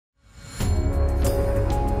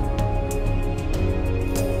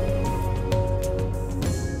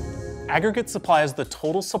Aggregate supply is the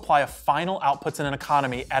total supply of final outputs in an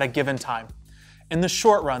economy at a given time. In the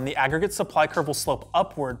short run, the aggregate supply curve will slope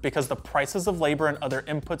upward because the prices of labor and other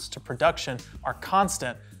inputs to production are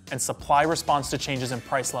constant and supply responds to changes in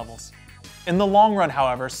price levels. In the long run,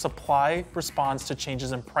 however, supply responds to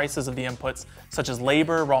changes in prices of the inputs such as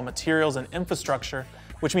labor, raw materials, and infrastructure,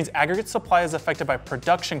 which means aggregate supply is affected by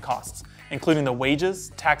production costs, including the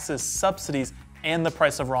wages, taxes, subsidies, and the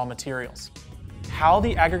price of raw materials. How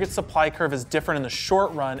the aggregate supply curve is different in the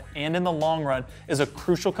short run and in the long run is a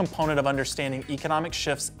crucial component of understanding economic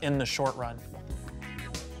shifts in the short run.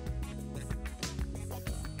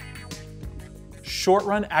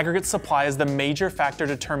 Short-run aggregate supply is the major factor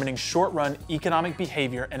determining short-run economic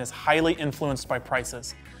behavior and is highly influenced by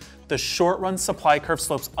prices. The short-run supply curve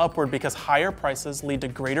slopes upward because higher prices lead to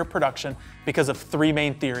greater production because of three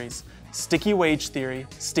main theories: sticky wage theory,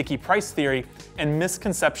 sticky price theory, and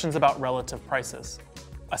misconceptions about relative prices.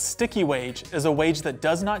 A sticky wage is a wage that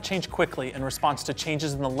does not change quickly in response to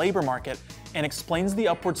changes in the labor market and explains the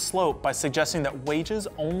upward slope by suggesting that wages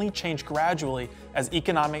only change gradually as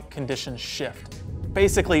economic conditions shift.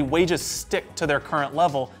 Basically, wages stick to their current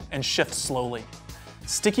level and shift slowly.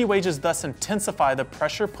 Sticky wages thus intensify the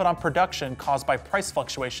pressure put on production caused by price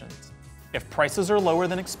fluctuations. If prices are lower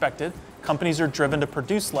than expected, companies are driven to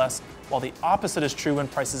produce less, while the opposite is true when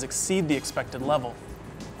prices exceed the expected level.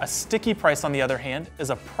 A sticky price, on the other hand, is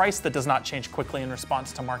a price that does not change quickly in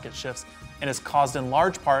response to market shifts and is caused in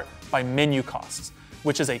large part by menu costs,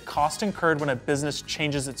 which is a cost incurred when a business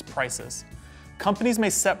changes its prices. Companies may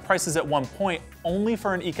set prices at one point only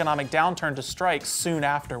for an economic downturn to strike soon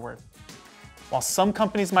afterward. While some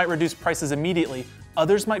companies might reduce prices immediately,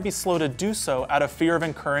 others might be slow to do so out of fear of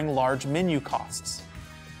incurring large menu costs.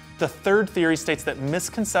 The third theory states that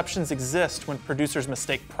misconceptions exist when producers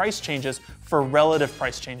mistake price changes for relative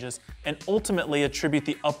price changes and ultimately attribute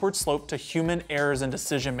the upward slope to human errors in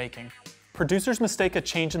decision making. Producers mistake a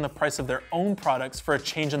change in the price of their own products for a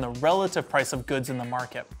change in the relative price of goods in the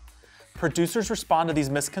market. Producers respond to these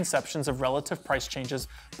misconceptions of relative price changes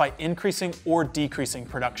by increasing or decreasing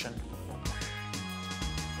production.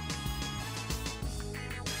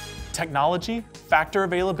 Technology, factor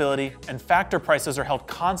availability, and factor prices are held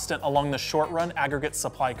constant along the short-run aggregate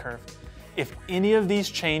supply curve. If any of these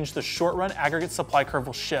change, the short-run aggregate supply curve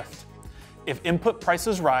will shift. If input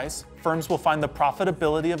prices rise, firms will find the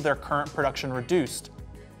profitability of their current production reduced.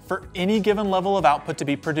 For any given level of output to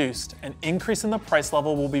be produced, an increase in the price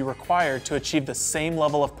level will be required to achieve the same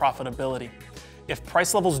level of profitability. If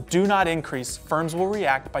price levels do not increase, firms will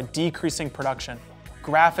react by decreasing production.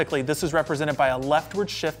 Graphically, this is represented by a leftward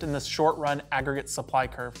shift in the short-run aggregate supply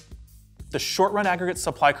curve. The short-run aggregate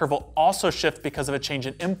supply curve will also shift because of a change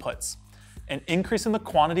in inputs. An increase in the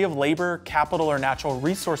quantity of labor, capital, or natural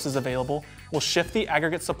resources available will shift the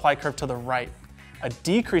aggregate supply curve to the right. A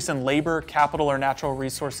decrease in labor, capital, or natural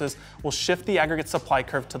resources will shift the aggregate supply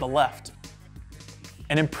curve to the left.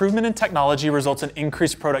 An improvement in technology results in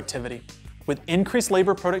increased productivity. With increased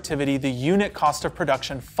labor productivity, the unit cost of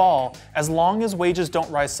production fall as long as wages don't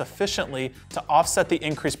rise sufficiently to offset the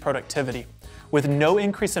increased productivity. With no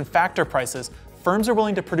increase in factor prices, firms are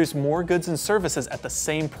willing to produce more goods and services at the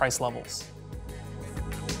same price levels.